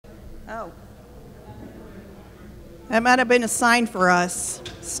Oh. That might have been a sign for us.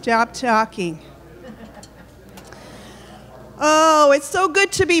 Stop talking. Oh, it's so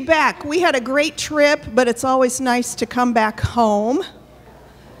good to be back. We had a great trip, but it's always nice to come back home.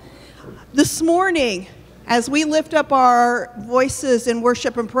 This morning, as we lift up our voices in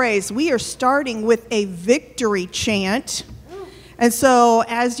worship and praise, we are starting with a victory chant. And so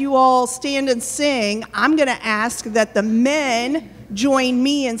as you all stand and sing, I'm going to ask that the men join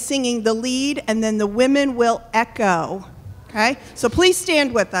me in singing the lead, and then the women will echo. Okay? So please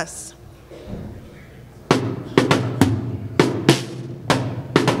stand with us.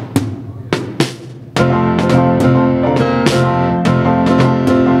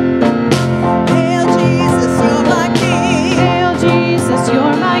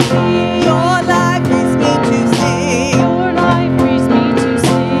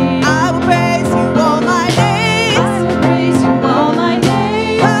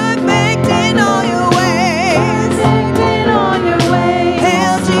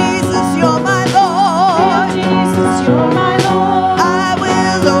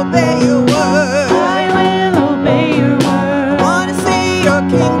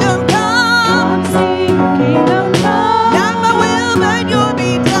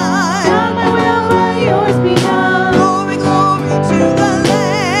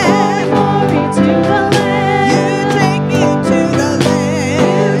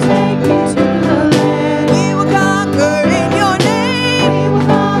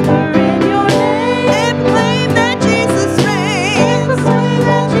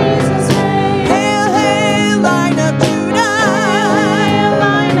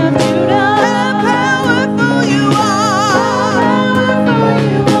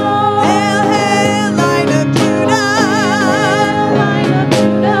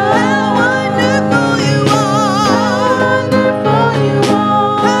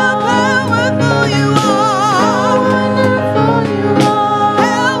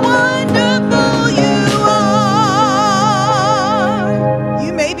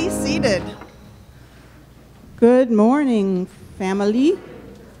 Good morning, family.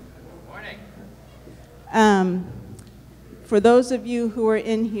 Morning. For those of you who were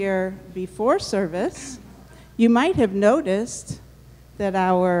in here before service, you might have noticed that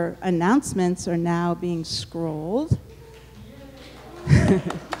our announcements are now being scrolled.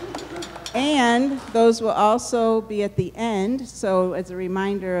 And those will also be at the end, so as a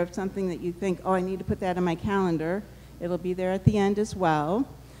reminder of something that you think, oh, I need to put that on my calendar, it'll be there at the end as well.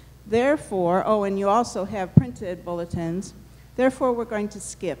 Therefore, oh, and you also have printed bulletins. Therefore, we're going to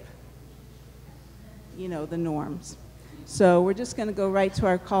skip, the norms. So we're just going to go right to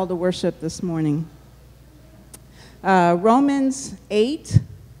our call to worship this morning. Romans 8,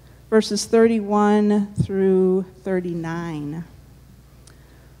 verses 31 through 39.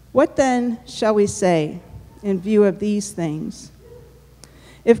 What then shall we say in view of these things?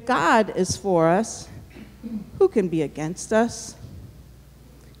 If God is for us, who can be against us?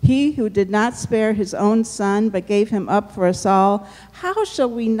 He who did not spare his own son, but gave him up for us all, how shall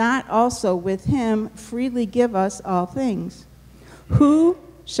we not also with him freely give us all things? Who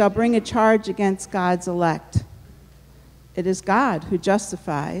shall bring a charge against God's elect? It is God who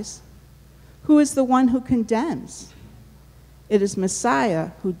justifies. Who is the one who condemns? It is Messiah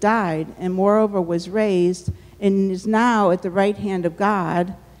who died and moreover was raised and is now at the right hand of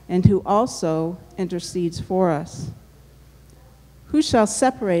God, and who also intercedes for us. Who shall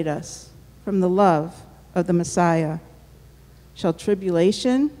separate us from the love of the Messiah? Shall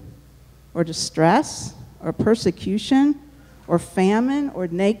tribulation, or distress, or persecution, or famine, or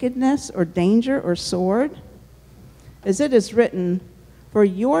nakedness, or danger, or sword? As it is written, for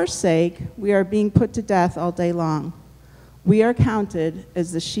your sake we are being put to death all day long. We are counted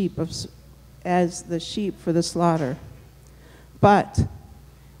as the sheep for the slaughter. But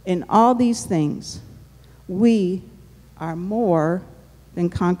in all these things we are more than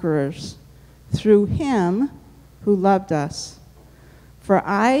conquerors through him who loved us. For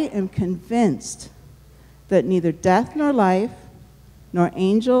I am convinced that neither death nor life, nor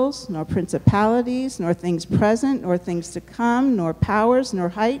angels, nor principalities, nor things present, nor things to come, nor powers, nor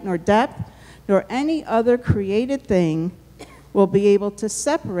height, nor depth, nor any other created thing will be able to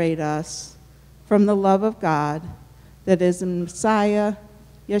separate us from the love of God that is in Messiah,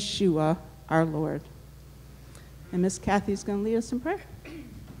 Yeshua, our Lord. And Miss Kathy's going to lead us in prayer.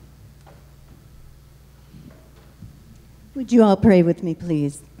 Would you all pray with me,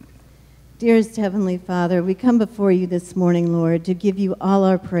 please? Dearest Heavenly Father, we come before you this morning, Lord, to give you all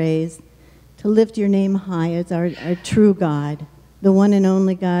our praise, to lift your name high as our true God, the one and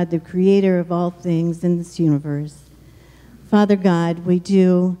only God, the creator of all things in this universe. Father God, we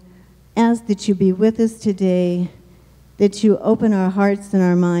do ask that you be with us today, that you open our hearts and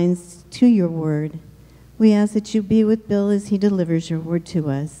our minds to your word. We ask that you be with Bill as he delivers your word to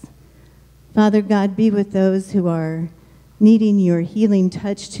us. Father God, be with those who are needing your healing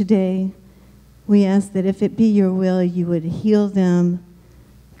touch today. We ask that if it be your will, you would heal them,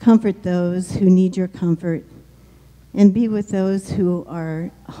 comfort those who need your comfort, and be with those who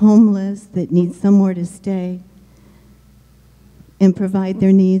are homeless, that need somewhere to stay, and provide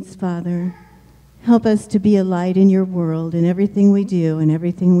their needs, Father. Help us to be a light in your world in everything we do and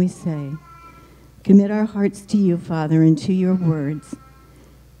everything we say. Commit our hearts to you, Father, and to your words.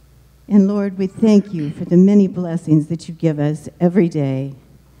 And Lord, we thank you for the many blessings that you give us every day.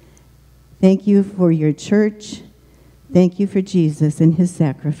 Thank you for your church. Thank you for Jesus and his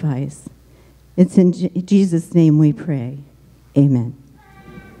sacrifice. It's in Jesus' name we pray. Amen.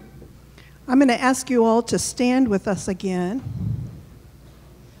 I'm going to ask you all to stand with us again.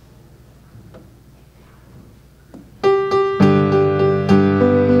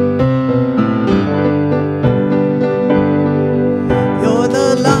 You're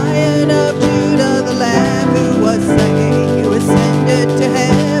the Lion of Judah, the Lamb who was slain. You ascended to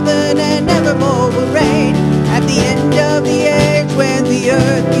heaven and evermore will reign. At the end of the age, when the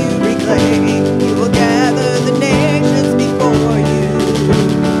earth you reclaim, you will gather the nations before you,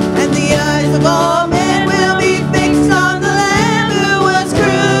 and the eyes of all men will be fixed on the Lamb who was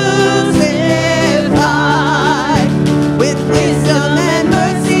crucified. With wisdom and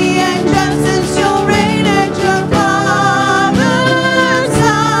mercy and justice you'll reign at your Father's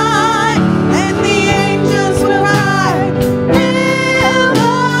side, and the angels will cry, Hail the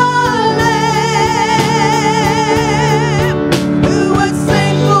Lamb, who was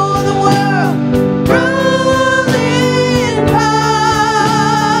slain for the world, ruling power.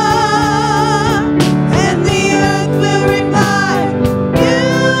 And the earth will reply, You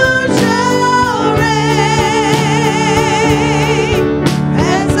shall reign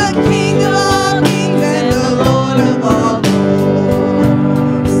as the King of all kings and the Lord of all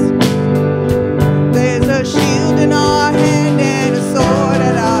lords. There's a shield in our hand and a sword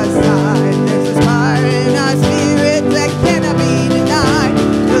at our side. There's a fire in our spirit that cannot be denied.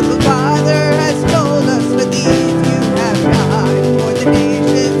 'Cause the Father has told us for these you have died. For the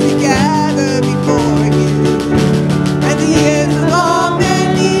nations to gather before you. And the ears of all men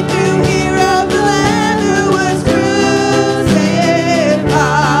need to hear of the Lamb who was crucified,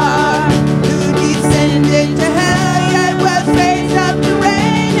 who descended to hell yet was raised up to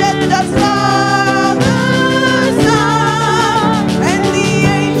reign at the Father's side. And the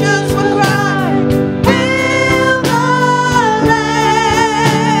angels will cry, Hail the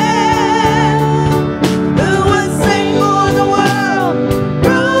Lamb, who was slain for the world,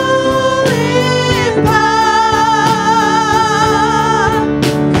 ruling power.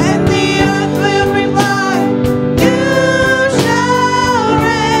 And the earth will reply, You shall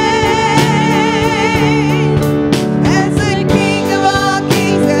reign as the King of all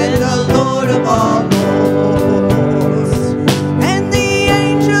kings and the Lord of all lords. And the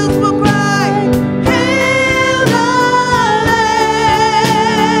angels will cry, Hail the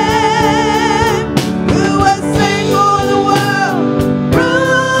Lamb, who was slain for the world,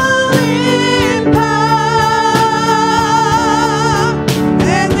 ruling power.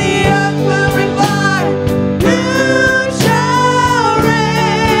 And the earth will reply, You shall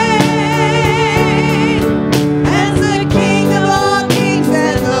reign as the King of all kings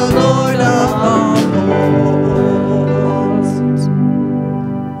and the Lord of all lords.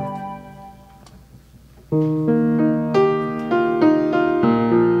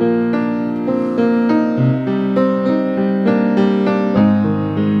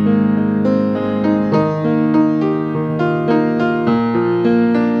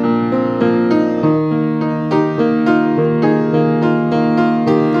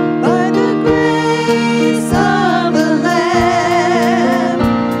 By the grace of the Lamb,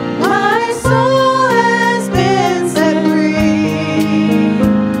 my soul has been set free.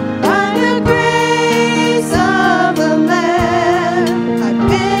 By the grace of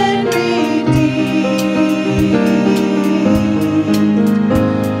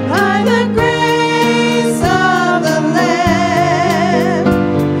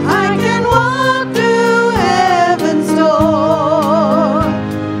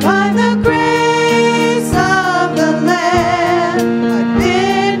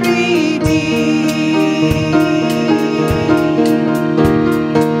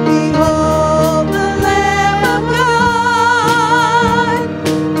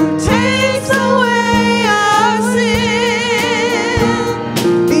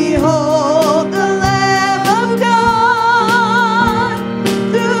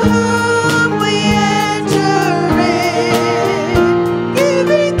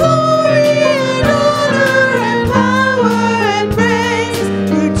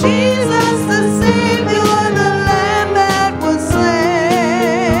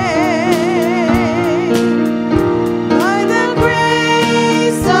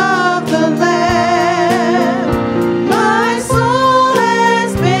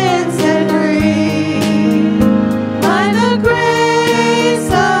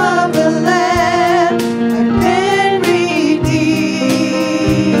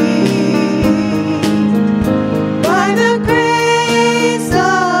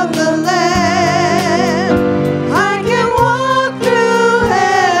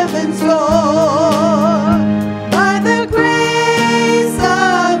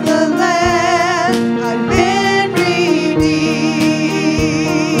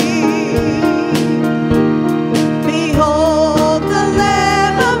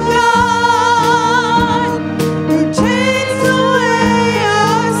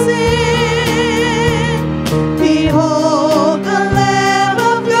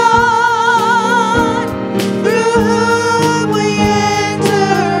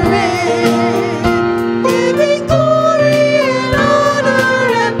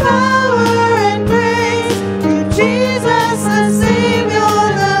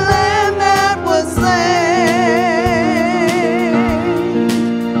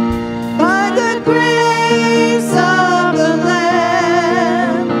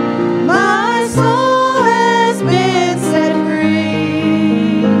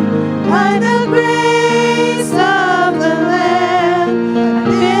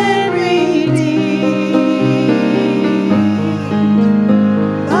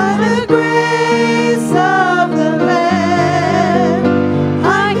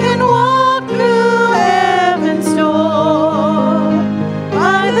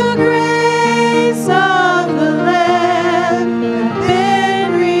the grace of the Lamb have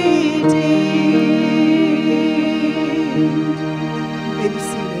been redeemed. You may be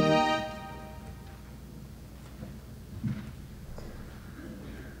seated.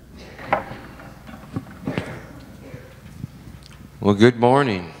 Well, good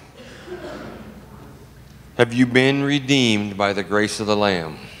morning. Have you been redeemed by the grace of the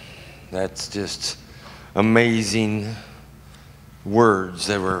Lamb? That's just amazing words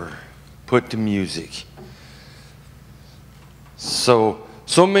that were put to music. So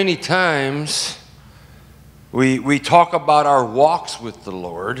many times we talk about our walks with the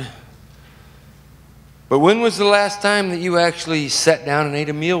Lord, but when was the last time that you actually sat down and ate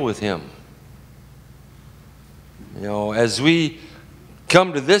a meal with Him? You know, as we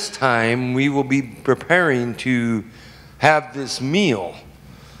come to this time, we will be preparing to have this meal.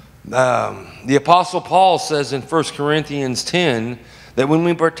 The Apostle Paul says in 1 Corinthians 10 that when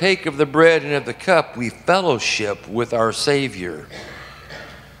we partake of the bread and of the cup, we fellowship with our Savior.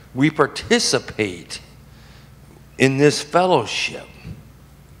 We participate in this fellowship.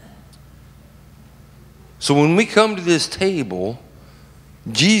 So when we come to this table,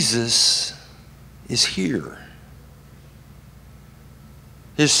 Jesus is here.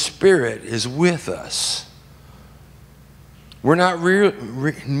 His Spirit is with us. We're not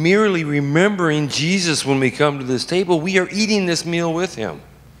merely remembering Jesus when we come to this table. We are eating this meal with Him.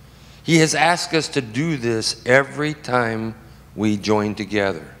 He has asked us to do this every time we join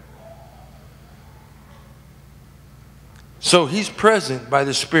together. So He's present by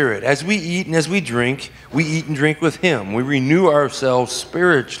the Spirit. As we eat and as we eat and drink with Him. We renew ourselves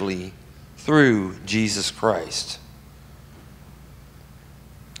spiritually through Jesus Christ.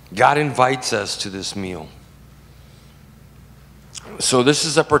 God invites us to this meal. So this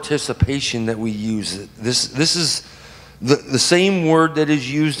is a participation that we use. This is the same word that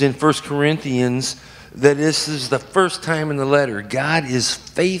is used in 1 Corinthians, that this is the first time in the letter. God is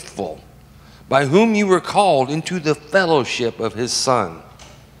faithful, by whom you were called into the fellowship of His Son.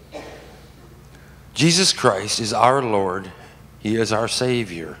 Jesus Christ is our Lord. He is our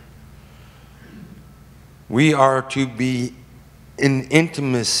Savior. We are to be in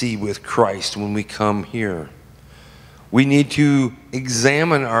intimacy with Christ when we come here. We need to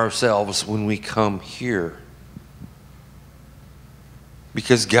examine ourselves when we come here.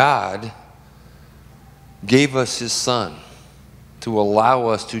 Because God gave us His Son to allow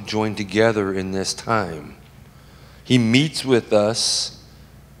us to join together in this time. He meets with us.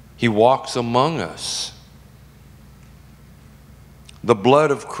 He walks among us. The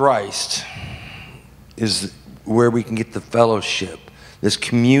blood of Christ is where we can get the fellowship. This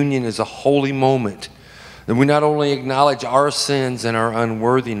communion is a holy moment. And we not only acknowledge our sins and our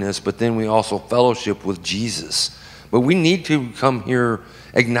unworthiness, but then we also fellowship with Jesus. But we need to come here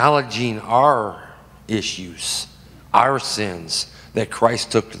acknowledging our issues, our sins that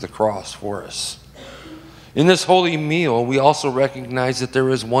Christ took to the cross for us. In this holy meal, we also recognize that there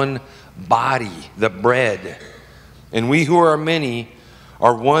is one body, the bread. And we who are many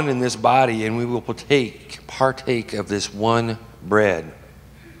are one in this body, and we will partake of this one bread.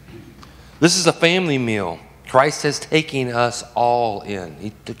 This is a family meal. Christ has taken us all in.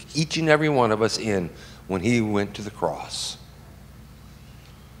 He took each and every one of us in when He went to the cross.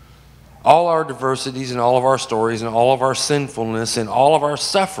 All our diversities and all of our stories and all of our sinfulness and all of our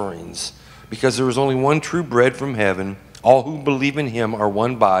sufferings, because there is only one true bread from heaven. All who believe in Him are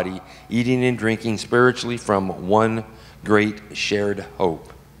one body, eating and drinking spiritually from one great shared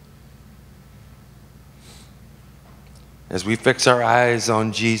hope. As we fix our eyes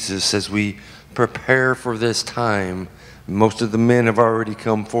on Jesus, as we prepare for this time, most of the men have already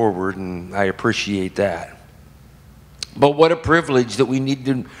come forward, and I appreciate that. But what a privilege that we need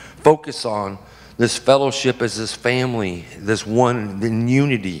to focus on this fellowship as this family, this one in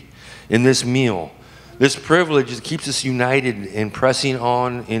unity in this meal. This privilege keeps us united and pressing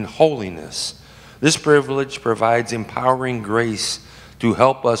on in holiness. This privilege provides empowering grace to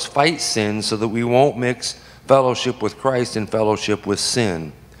help us fight sin so that we won't mix fellowship with Christ and fellowship with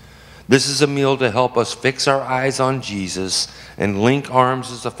sin. This is a meal to help us fix our eyes on Jesus and link arms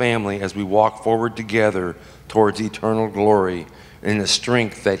as a family as we walk forward together towards eternal glory in the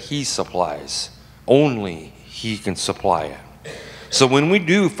strength that He supplies. Only He can supply it. So when we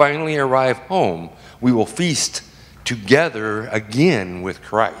do finally arrive home, we will feast together again with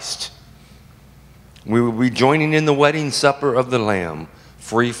Christ. We will be joining in the wedding supper of the Lamb,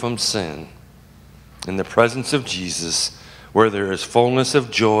 free from sin, in the presence of Jesus, where there is fullness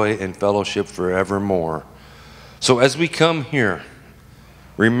of joy and fellowship forevermore. So as we come here,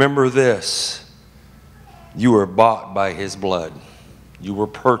 remember this: you are bought by His blood. You were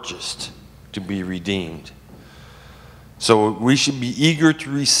purchased to be redeemed. So we should be eager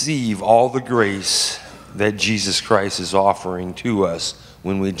to receive all the grace that Jesus Christ is offering to us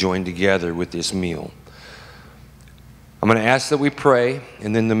when we join together with this meal. I'm going to ask that we pray,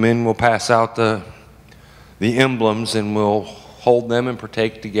 and then the men will pass out the emblems, and we'll hold them and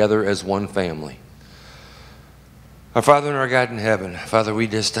partake together as one family. Our Father and our God in heaven, Father, we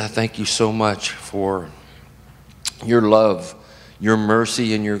just thank you so much for your love, your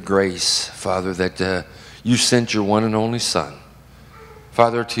mercy, and your grace, Father, that you sent your one and only Son,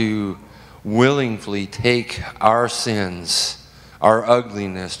 Father, to willingly take our sins, our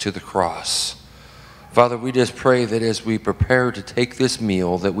ugliness to the cross. Father, we just pray that as we prepare to take this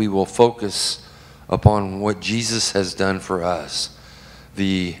meal, that we will focus upon what Jesus has done for us,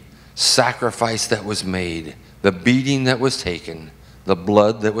 the sacrifice that was made, the beating that was taken, the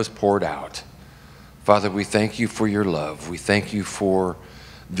blood that was poured out. Father, we thank you for your love. We thank you for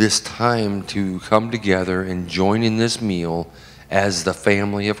this time to come together and join in this meal as the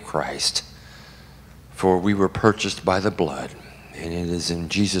family of Christ. For we were purchased by the blood, and it is in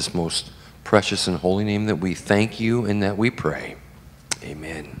Jesus' most precious and holy name that we thank you and that we pray.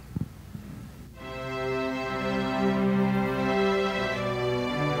 Amen.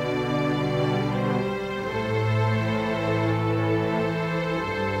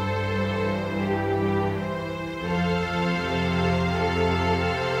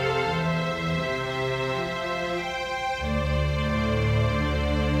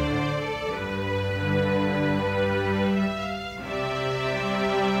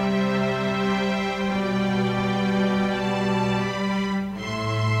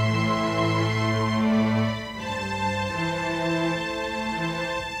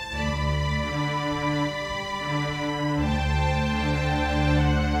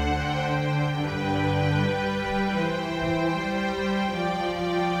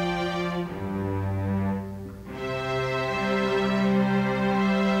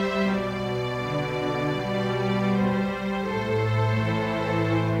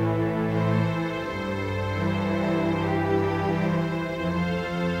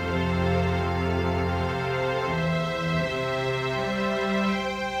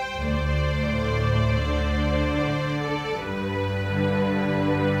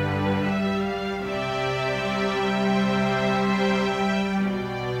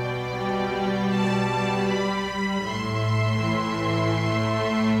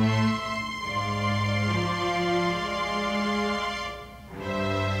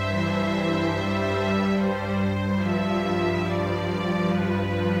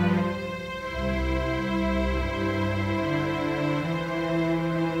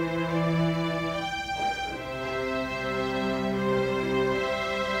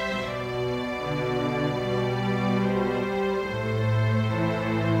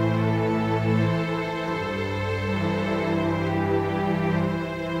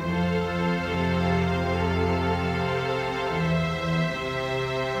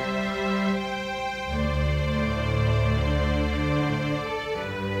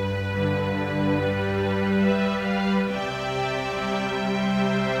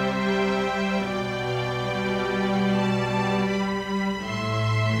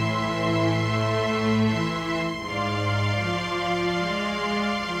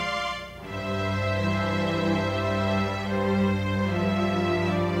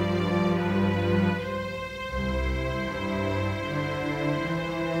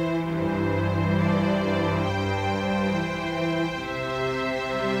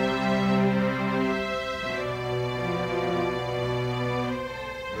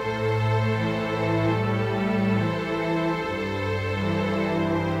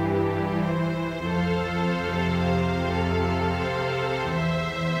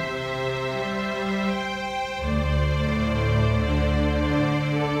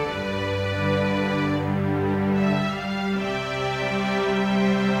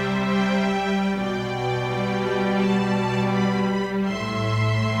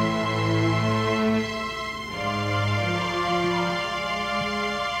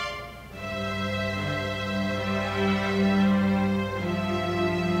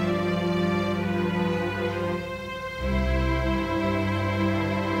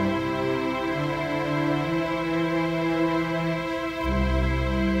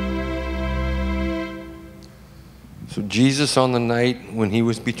 So Jesus, on the night when he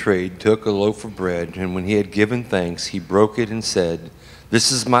was betrayed, took a loaf of bread, and when he had given thanks, he broke it and said,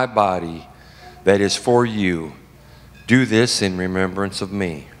 "This is my body that is for you. Do this in remembrance of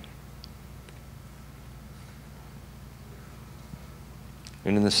me."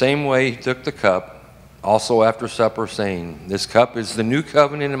 And in the same way, he took the cup, also after supper, saying, "This cup is the new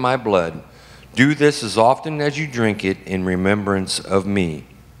covenant in my blood. Do this as often as you drink it in remembrance of me."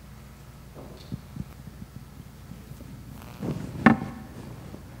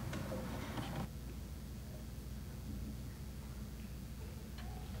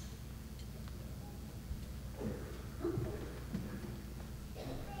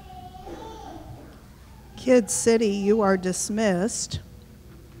 Kids City, you are dismissed.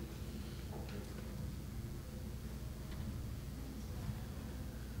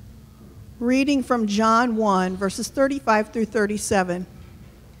 Reading from John 1, verses 35 through 37.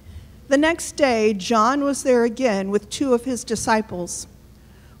 The next day, John was there again with 2 of his disciples.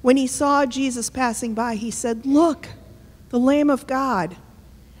 When he saw Jesus passing by, he said, "Look, the Lamb of God."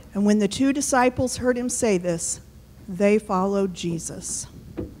 And when the 2 disciples heard him say this, they followed Jesus.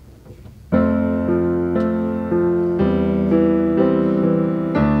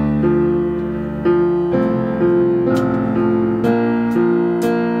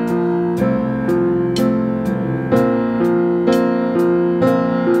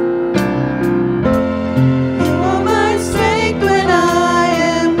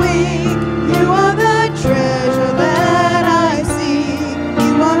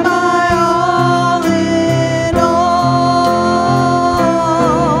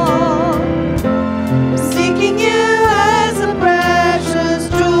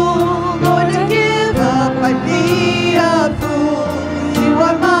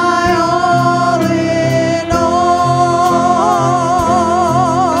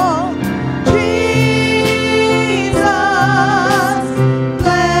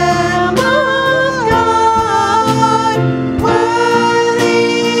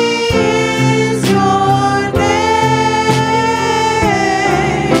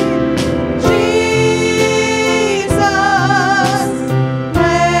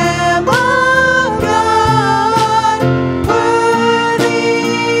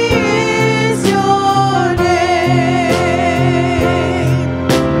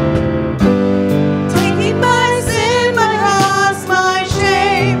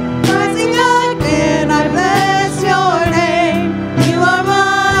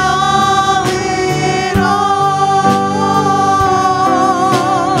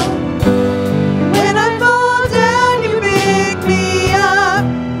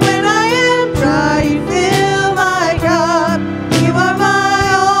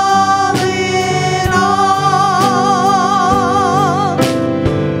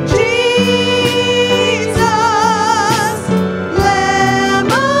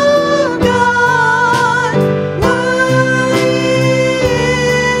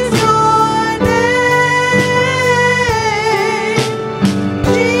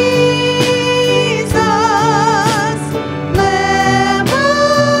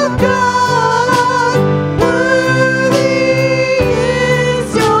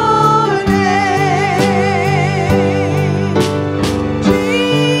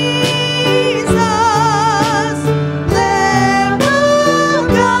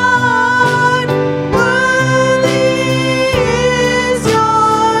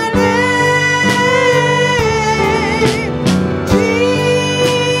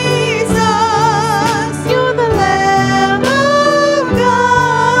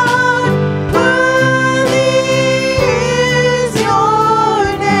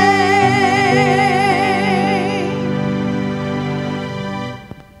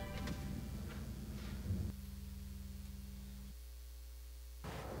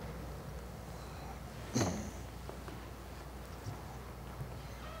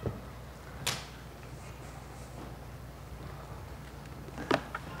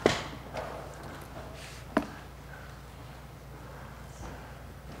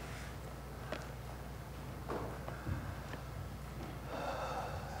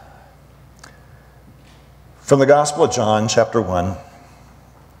 From the Gospel of John, chapter 1,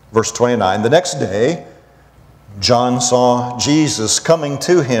 verse 29. The next day, John saw Jesus coming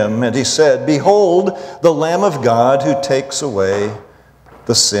to him, and he said, "Behold, the Lamb of God who takes away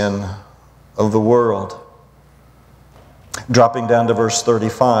the sin of the world." Dropping down to verse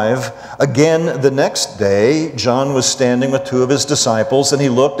 35, again the next day, John was standing with 2 of his disciples, and he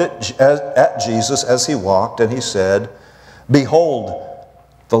looked at Jesus as he walked, and he said, "Behold,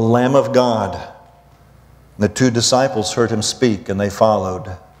 the Lamb of God." And the 2 disciples heard him speak, and they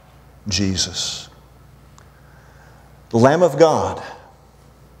followed Jesus. The Lamb of God,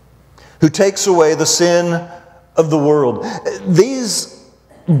 who takes away the sin of the world. These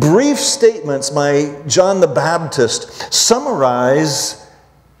brief statements by John the Baptist summarize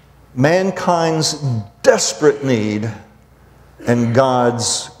mankind's desperate need and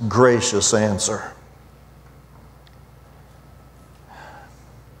God's gracious answer.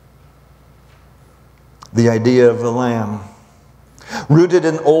 the idea of the lamb. Rooted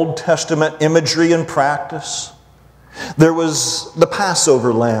in Old Testament imagery and practice, there was the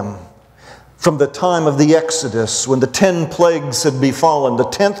Passover lamb from the time of the Exodus when the 10 plagues had befallen, the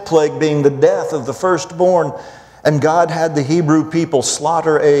 10th plague being the death of the firstborn. And God had the Hebrew people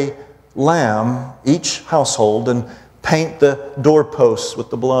slaughter a lamb, each household, and paint the doorposts with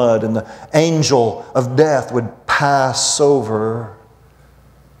the blood. And the angel of death would pass over,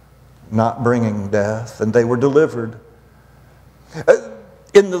 not bringing death, and they were delivered.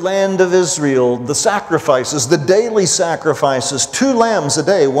 In the land of Israel, the sacrifices, the daily sacrifices, 2 lambs a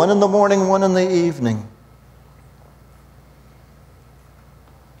day, one in the morning, one in the evening.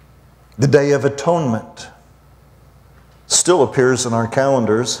 The Day of Atonement still appears in our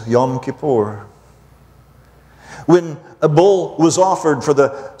calendars, Yom Kippur. When a bull was offered for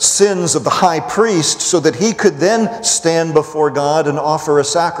the sins of the high priest so that he could then stand before God and offer a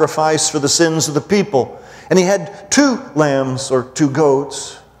sacrifice for the sins of the people. And he had 2 lambs or 2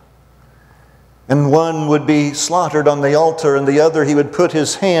 goats. And one would be slaughtered on the altar, and the other he would put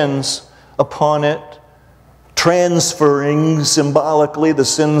his hands upon it, transferring symbolically the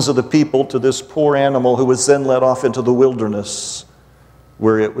sins of the people to this poor animal who was then led off into the wilderness,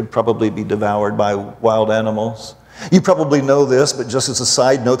 where it would probably be devoured by wild animals. You probably know this, but just as a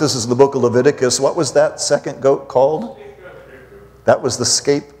side note, this is in the book of Leviticus. What was that second goat called? That was the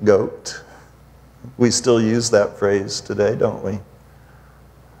scapegoat. We still use that phrase today, don't we?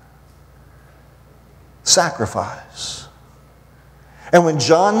 Sacrifice. And when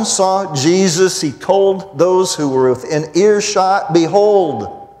John saw Jesus, he told those who were within earshot,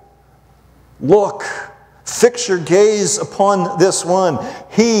 "Behold, look, fix your gaze upon this one.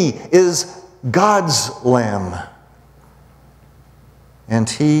 He is God's Lamb, and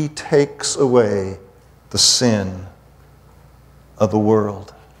he takes away the sin of the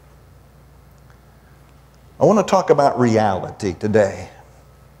world." I want to talk about reality today.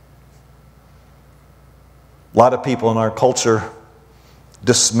 A lot of people in our culture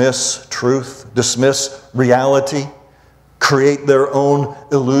dismiss truth, dismiss reality, create their own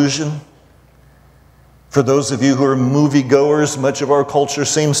illusion. For those of you who are moviegoers, much of our culture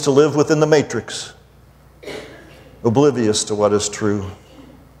seems to live within the matrix, oblivious to what is true.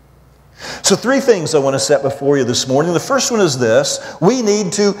 So 3 things I want to set before you this morning. The first one is this: we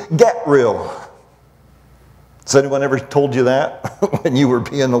need to get real. Has anyone ever told you that when you were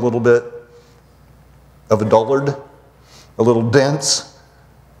being a little bit of a dullard, a little dense,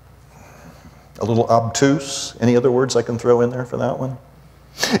 a little obtuse? Any other words I can throw in there for that one?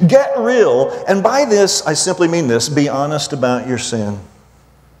 Get real, and by this I simply mean this: be honest about your sin.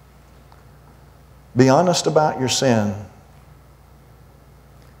 Be honest about your sin.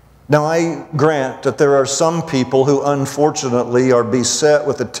 Now, I grant that there are some people who unfortunately are beset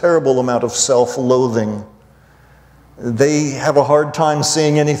with a terrible amount of self-loathing. They have a hard time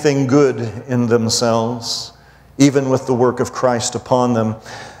seeing anything good in themselves, even with the work of Christ upon them.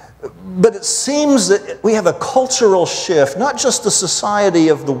 But it seems that we have a cultural shift, not just the society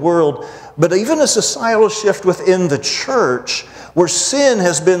of the world, but even a societal shift within the church, where sin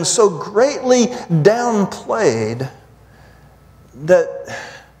has been so greatly downplayed that,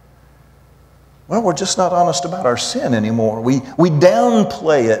 well, we're just not honest about our sin anymore. We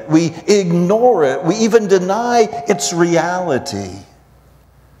downplay it. We ignore it. We even deny its reality.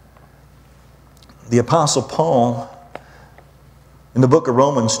 The Apostle Paul, in the book of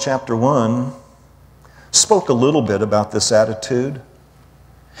Romans chapter 1, spoke a little bit about this attitude.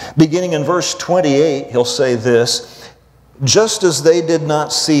 Beginning in verse 28, he'll say this: "Just as they did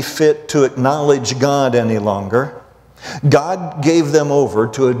not see fit to acknowledge God any longer, God gave them over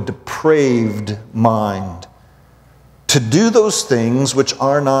to a depraved mind, to do those things which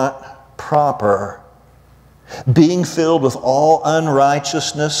are not proper, being filled with all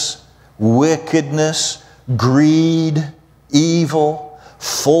unrighteousness, wickedness, greed, evil,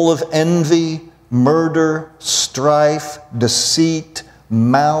 full of envy, murder, strife, deceit,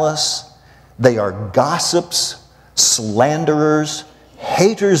 malice. They are gossips, slanderers,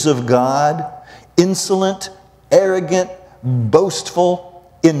 haters of God, insolent, arrogant, boastful,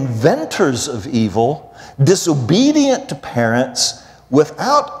 inventors of evil, disobedient to parents,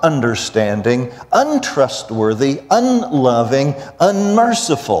 without understanding, untrustworthy, unloving,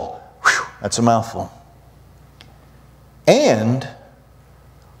 unmerciful." Whew, that's a mouthful. "And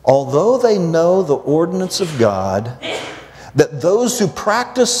although they know the ordinance of God, that those who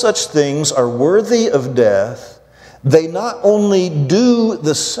practice such things are worthy of death, they not only do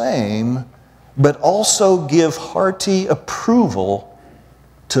the same, but also give hearty approval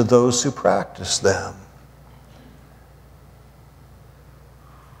to those who practice them."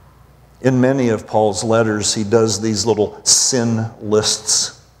 In many of Paul's letters, he does these little sin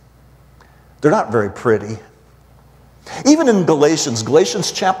lists. They're not very pretty. Even in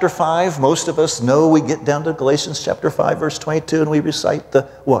Galatians chapter 5, most of us know we get down to Galatians chapter 5, verse 22, and we recite the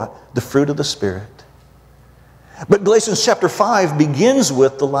what? The fruit of the Spirit. But Galatians chapter 5 begins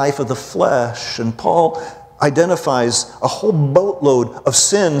with the life of the flesh, and Paul identifies a whole boatload of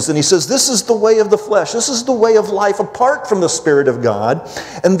sins, and he says, this is the way of the flesh. This is the way of life apart from the Spirit of God.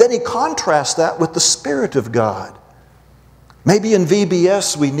 And then he contrasts that with the Spirit of God. Maybe in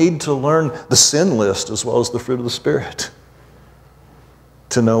VBS we need to learn the sin list as well as the fruit of the Spirit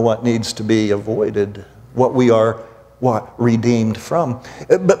to know what needs to be avoided, what we are redeemed from.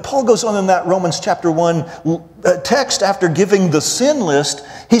 But Paul goes on in that Romans chapter 1 text, after giving the sin list,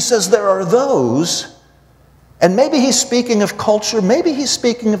 he says there are those, and maybe he's speaking of culture, maybe he's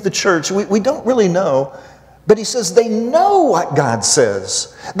speaking of the church, we don't really know, but he says they know what God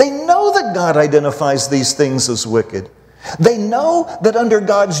says. They know that God identifies these things as wicked. They know that under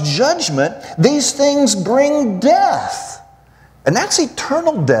God's judgment, these things bring death. And that's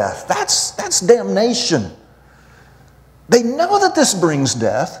eternal death. That's damnation. They know that this brings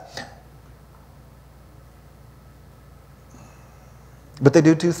death. But they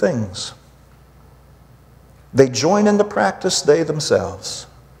do two things. They join in the practice, they themselves.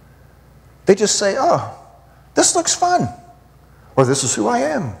 They just say, oh, this looks fun. Or this is who I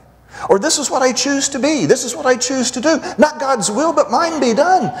am. Or this is what I choose to be. This is what I choose to do. Not God's will, but mine be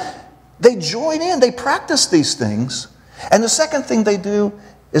done. They join in. They practice these things. And the second thing they do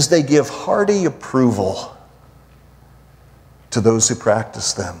is they give hearty approval to those who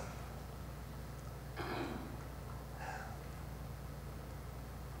practice them.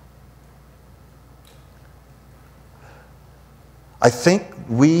 I think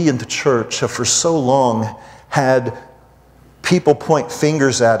we in the church have for so long had people point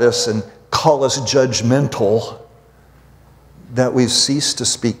fingers at us and call us judgmental that we've ceased to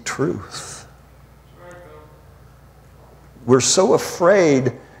speak truth. We're so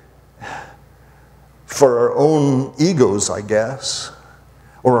afraid for our own egos, I guess,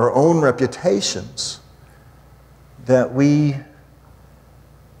 or our own reputations, that we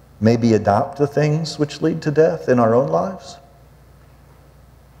maybe adopt the things which lead to death in our own lives.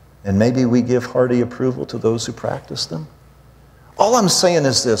 And maybe we give hearty approval to those who practice them. All I'm saying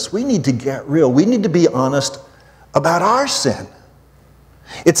is this: we need to get real. We need to be honest about our sin.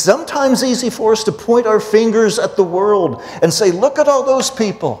 It's sometimes easy for us to point our fingers at the world and say, look at all those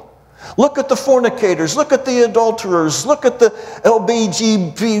people. Look at the fornicators. Look at the adulterers. Look at the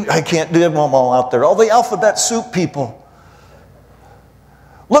LBGP. I can't do them all out there. All the alphabet soup people.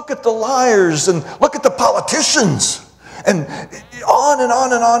 Look at the liars and look at the politicians. And on and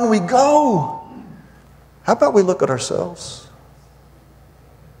on and on we go. How about we look at ourselves?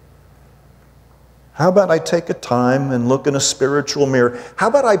 How about I take a time and look in a spiritual mirror? How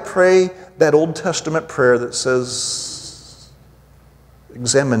about I pray that Old Testament prayer that says,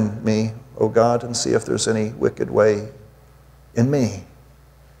 examine me, O God, and see if there's any wicked way in me,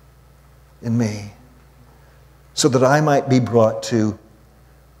 so that I might be brought to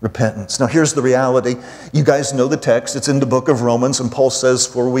repentance. Now here's the reality. You guys know the text. It's in the book of Romans, and Paul says,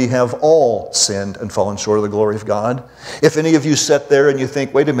 for we have all sinned and fallen short of the glory of God. If any of you sit there and you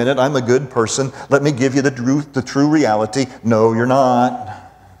think, wait a minute, I'm a good person, let me give you the true reality. No, you're not.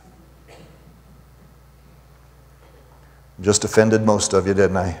 Just offended most of you,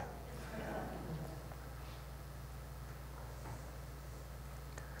 didn't I?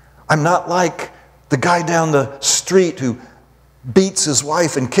 I'm not like the guy down the street who beats his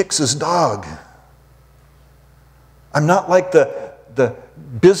wife and kicks his dog. I'm not like the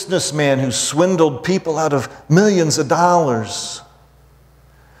businessman who swindled people out of millions of dollars.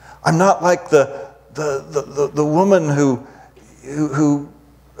 I'm not like the woman who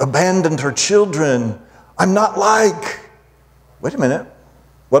abandoned her children. I'm not like... Wait a minute.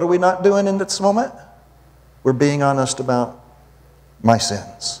 What are we not doing in this moment? We're being honest about my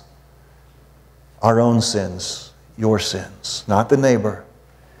sins. Our own sins. Your sins, not the neighbor.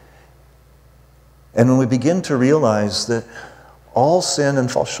 And when we begin to realize that all sin and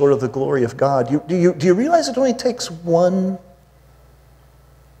fall short of the glory of God, do you realize it only takes one?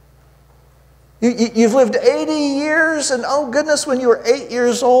 You've lived 80 years, and oh goodness, when you were 8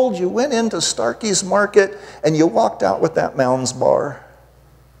 years old, you went into Starkey's Market and you walked out with that Mounds bar.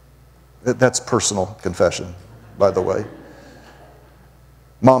 That's personal confession, by the way.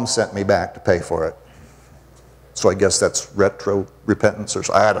 Mom sent me back to pay for it. So I guess that's retro repentance, or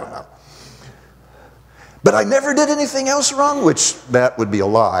I don't know. But I never did anything else wrong, which that would be a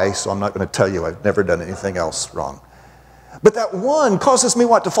lie, so I'm not going to tell you I've never done anything else wrong. But that one causes me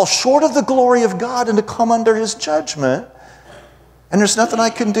what? To fall short of the glory of God and to come under his judgment. And there's nothing I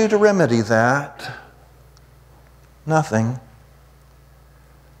can do to remedy that. Nothing.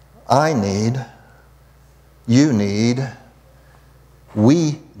 I need, you need,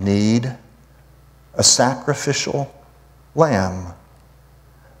 we need a sacrificial lamb.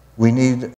 We need